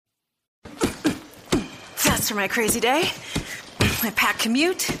rest for my crazy day. My packed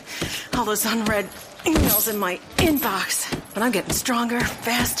commute, all those unread emails in my inbox. But I'm getting stronger,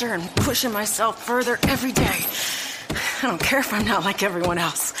 faster, and pushing myself further every day. I don't care if I'm not like everyone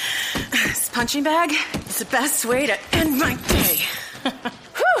else. This punching bag is the best way to end my day.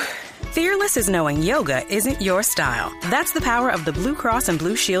 Whew. Fearless is knowing yoga isn't your style. That's the power of the Blue Cross and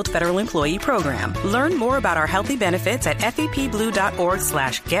Blue Shield Federal Employee Program. Learn more about our healthy benefits at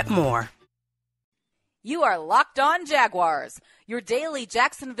fepblue.org/getmore. You are Locked On Jaguars, your daily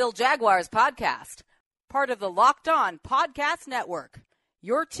Jacksonville Jaguars podcast. Part of the Locked On Podcast Network,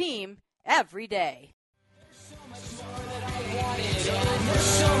 your team every day. There's so much more that I wanted, and there's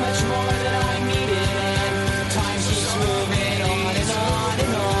so much more that I needed, and time keeps moving on and on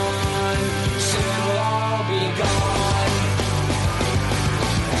and on. Soon we'll all be gone.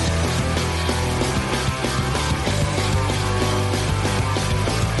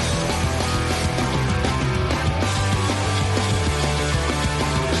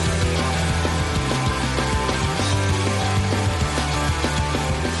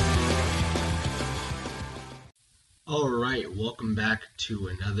 All right, welcome back to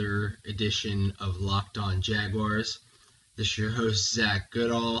another edition of Locked On Jaguars. This is your host, Zach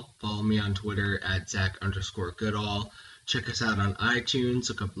Goodall. Follow me on Twitter at Zach_Goodall. Check us out on iTunes.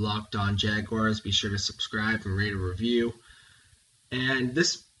 Look up Locked On Jaguars. Be sure to subscribe and rate a review. And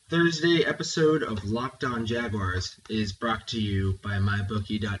this Thursday episode of Locked On Jaguars is brought to you by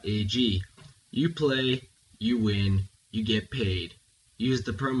MyBookie.ag. You play, you win, you get paid. Use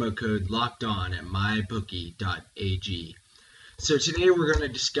the promo code LOCKEDON at mybookie.ag. So today we're going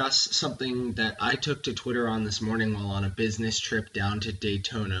to discuss something that I took to Twitter on this morning while on a business trip down to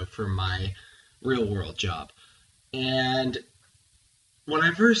Daytona for my real-world job. And when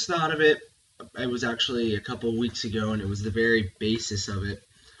I first thought of it was actually a couple weeks ago, and it was the very basis of it.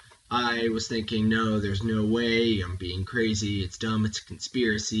 I was thinking, no, there's no way, I'm being crazy, it's dumb, it's a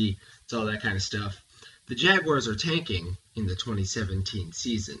conspiracy, it's all that kind of stuff. The Jaguars are tanking in the 2017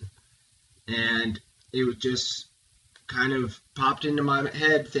 season, and it was just kind of popped into my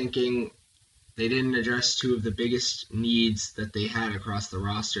head thinking they didn't address two of the biggest needs that they had across the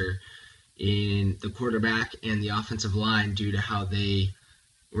roster in the quarterback and the offensive line due to how they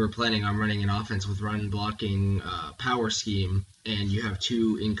were planning on running an offense with run-blocking power scheme, and you have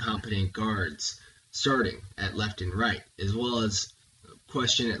two incompetent guards starting at left and right, as well as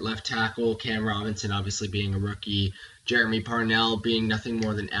question at left tackle, Cam Robinson obviously being a rookie, Jeremy Parnell being nothing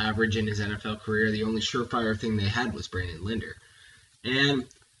more than average in his NFL career. The only surefire thing they had was Brandon Linder. And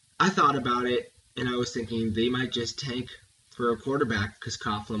I thought about it, and I was thinking they might just tank for a quarterback because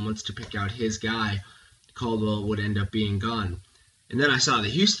Coughlin wants to pick out his guy. Caldwell would end up being gone. And then I saw the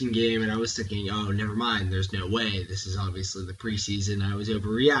Houston game, and I was thinking, oh, never mind, there's no way. This is obviously the preseason. I was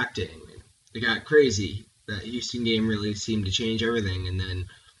overreacting. It got crazy. That Houston game really seemed to change everything, and then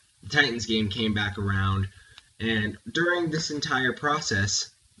the Titans game came back around, and during this entire process,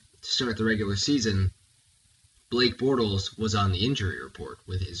 to start the regular season, Blake Bortles was on the injury report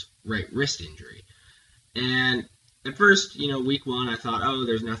with his right wrist injury. And at first, week one, I thought, oh,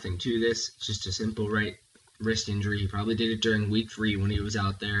 there's nothing to this, it's just a simple right wrist injury. He probably did it during week 3 when he was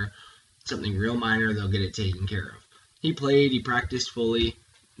out there. Something real minor, they'll get it taken care of. He played, he practiced fully,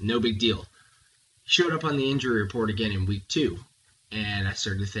 no big deal. Showed up on the injury report again in week 2, and I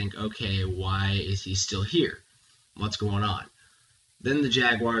started to think, okay, why is he still here? What's going on? Then the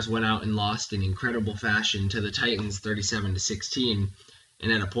Jaguars went out and lost in incredible fashion to the Titans 37-16,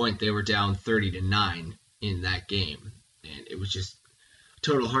 and at a point they were down 30-9 in that game. And it was just a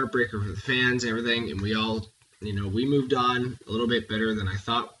total heartbreaker for the fans and everything, and we all, we moved on a little bit better than I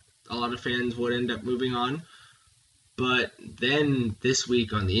thought a lot of fans would end up moving on. But then this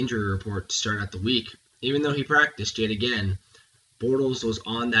week on the injury report to start out the week, even though he practiced yet again, Bortles was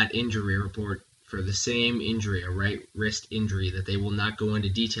on that injury report for the same injury, a right wrist injury that they will not go into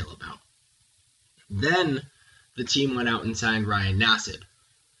detail about. Then the team went out and signed Ryan Nassib.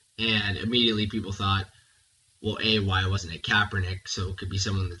 And immediately people thought, well, A, why wasn't it Kaepernick? So it could be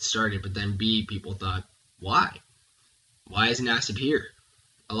someone that started. But then B, people thought, why? Why is Nassib here?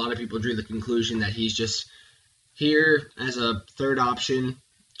 A lot of people drew the conclusion that he's just here as a third option,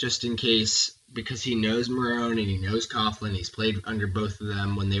 just in case, because he knows Marrone and he knows Coughlin. He's played under both of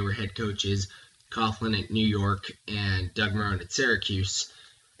them when they were head coaches, Coughlin at New York and Doug Marrone at Syracuse.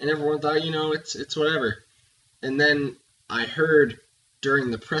 And everyone thought, it's whatever. And then I heard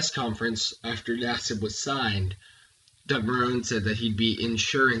during the press conference after Nassib was signed, Doug Marrone said that he'd be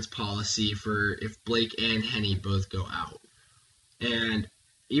insurance policy for if Blake and Henny both go out. And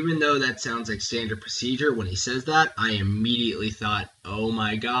even though that sounds like standard procedure, when he says that, I immediately thought, oh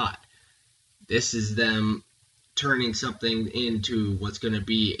my God, this is them turning something into what's going to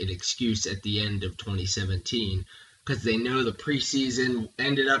be an excuse at the end of 2017, because they know the preseason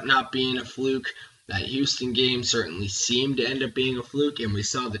ended up not being a fluke. That Houston game certainly seemed to end up being a fluke, and we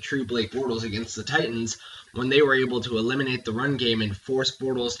saw the true Blake Bortles against the Titans when they were able to eliminate the run game and force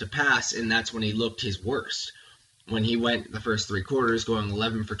Bortles to pass, and that's when he looked his worst. When he went the first 3 quarters going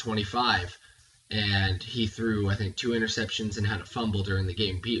 11 for 25, and he threw, I think, 2 interceptions and had a fumble during the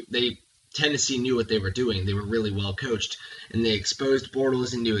game. Tennessee knew what they were doing. They were really well coached, and they exposed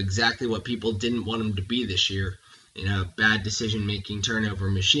Bortles into exactly what people didn't want him to be this year, a bad decision-making turnover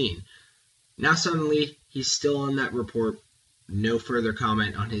machine. Now suddenly, he's still on that report. No further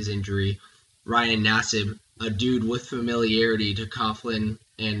comment on his injury. Ryan Nassib, a dude with familiarity to Coughlin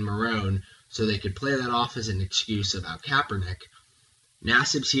and Marrone, so they could play that off as an excuse about Kaepernick.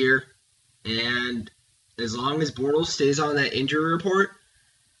 Nassib's here, and as long as Bortles stays on that injury report,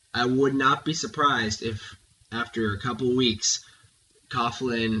 I would not be surprised if after a couple weeks,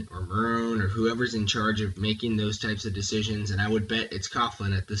 Coughlin or Marrone or whoever's in charge of making those types of decisions, and I would bet it's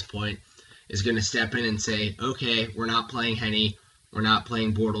Coughlin at this point, is going to step in and say, okay, we're not playing Henne, we're not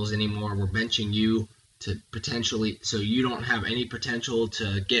playing Bortles anymore, we're benching you to potentially, so you don't have any potential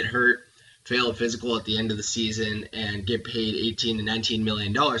to get hurt, fail a physical at the end of the season, and get paid $18 to $19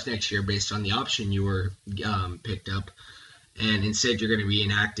 million next year based on the option you were picked up. And instead you're going to be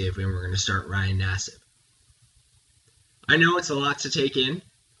inactive, and we're going to start Ryan Nassib. I know it's a lot to take in.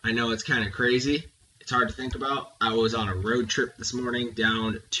 I know it's kind of crazy. It's hard to think about. I was on a road trip this morning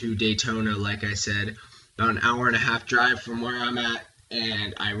down to Daytona, like I said, about an hour and a half drive from where I'm at,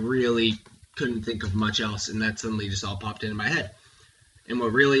 and I really couldn't think of much else, and that suddenly just all popped into my head. And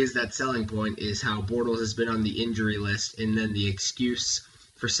what really is that selling point is how Bortles has been on the injury list, and then the excuse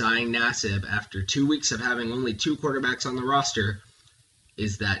for signing Nassib after 2 weeks of having only 2 quarterbacks on the roster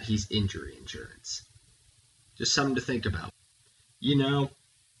is that he's injury insurance. Just something to think about.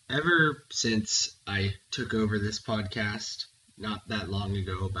 Ever since I took over this podcast, not that long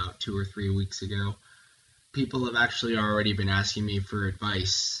ago, about 2 or 3 weeks ago, people have actually already been asking me for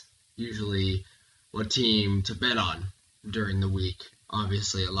advice, usually what team to bet on during the week.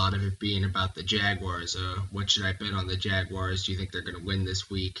 Obviously, a lot of it being about the Jaguars. What should I bet on the Jaguars? Do you think they're going to win this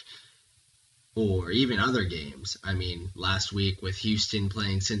week? Or even other games. I mean, last week with Houston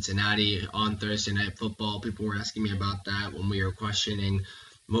playing Cincinnati on Thursday Night Football, people were asking me about that when we were questioning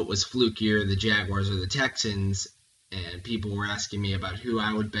what was flukier, the Jaguars or the Texans, and people were asking me about who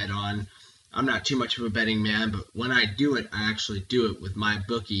I would bet on. I'm not too much of a betting man, but when I do it, I actually do it with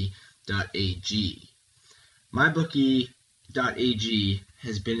mybookie.ag. Mybookie.ag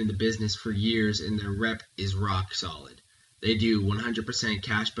has been in the business for years, and their rep is rock solid. They do 100%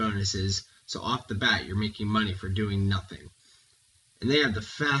 cash bonuses, so off the bat, you're making money for doing nothing. And they have the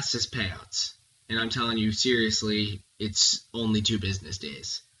fastest payouts. And I'm telling you, seriously, it's only 2 business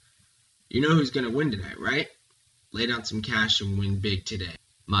days. You know who's going to win tonight, right? Lay down some cash and win big today.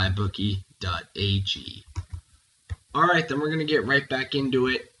 mybookie.ag. All right, then we're going to get right back into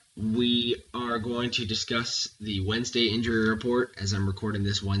it. We are going to discuss the Wednesday injury report as I'm recording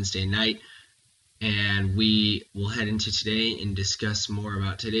this Wednesday night. And we will head into today and discuss more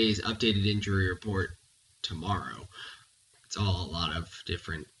about today's updated injury report tomorrow. It's all a lot of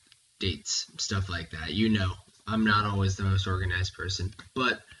different dates, stuff like that. I'm not always the most organized person.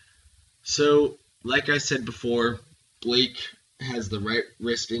 But, so, like I said before, Blake has the right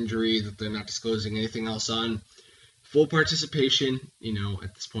wrist injury that they're not disclosing anything else on. Full participation,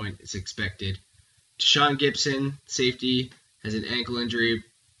 at this point, it's expected. Deshaun Gibson, safety, has an ankle injury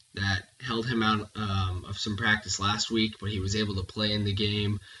that held him out of some practice last week, but he was able to play in the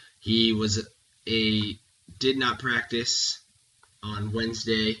game. He did not practice on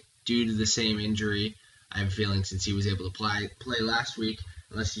Wednesday due to the same injury. I have a feeling since he was able to play last week,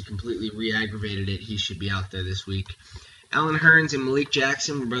 unless he completely re-aggravated it, he should be out there this week. Allen Hurns and Malik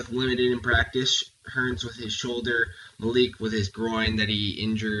Jackson were both limited in practice. Hurns with his shoulder, Malik with his groin that he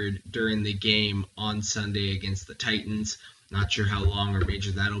injured during the game on Sunday against the Titans. Not sure how long or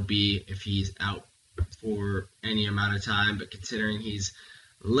major that'll be if he's out for any amount of time, but considering he's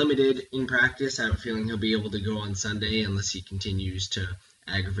limited in practice, I have a feeling he'll be able to go on Sunday unless he continues to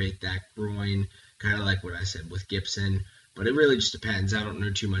aggravate that groin, kind of like what I said with Gibson. But it really just depends. I don't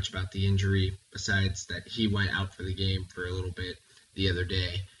know too much about the injury besides that he went out for the game for a little bit the other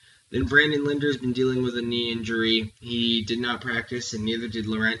day. Then Brandon Linder's been dealing with a knee injury. He did not practice, and neither did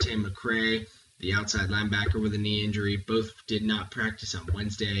Lorente McCray, the outside linebacker with a knee injury. Both did not practice on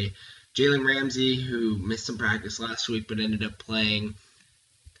Wednesday. Jalen Ramsey, who missed some practice last week but ended up playing,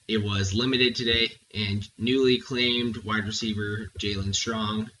 it was limited today. And newly claimed wide receiver Jalen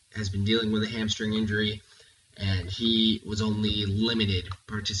Strong has been dealing with a hamstring injury. and he was only limited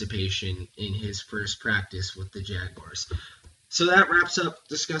participation in his first practice with the Jaguars. So that wraps up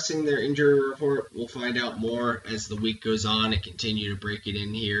discussing their injury report. We'll find out more as the week goes on and continue to break it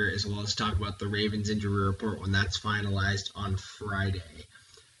in here, as well as talk about the Ravens injury report when that's finalized on Friday.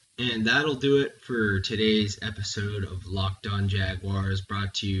 And that'll do it for today's episode of Locked On Jaguars,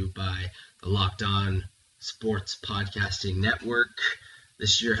 brought to you by the Locked On Sports Podcasting Network.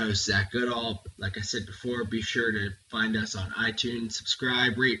 This is your host, Zach Goodall. Like I said before, be sure to find us on iTunes,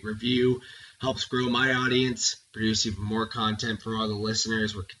 subscribe, rate, review. Helps grow my audience, produce even more content for all the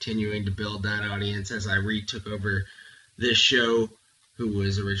listeners. We're continuing to build that audience as I retook over this show, who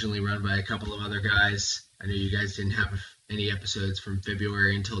was originally run by a couple of other guys. I know you guys didn't have any episodes from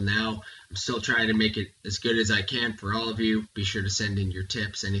February until now. I'm still trying to make it as good as I can for all of you. Be sure to send in your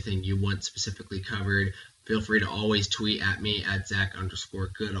tips, anything you want specifically covered. Feel free to always tweet at me at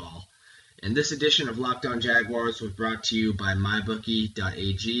Zach_Goodall. And this edition of Locked On Jaguars was brought to you by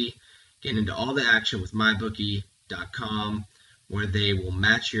MyBookie.ag. Get into all the action with MyBookie.com, where they will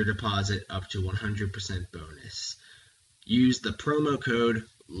match your deposit up to 100% bonus. Use the promo code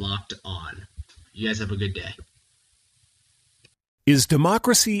LOCKEDON. You guys have a good day. Is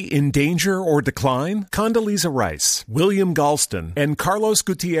democracy in danger or decline? Condoleezza Rice, William Galston, and Carlos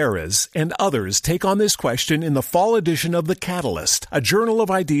Gutierrez and others take on this question in the fall edition of The Catalyst, a journal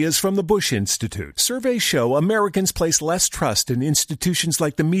of ideas from the Bush Institute. Surveys show Americans place less trust in institutions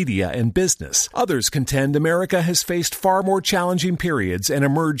like the media and business. Others contend America has faced far more challenging periods and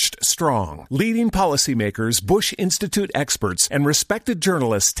emerged strong. Leading policymakers, Bush Institute experts, and respected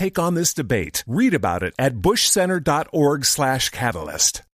journalists take on this debate. Read about it at bushcenter.org/catalyst.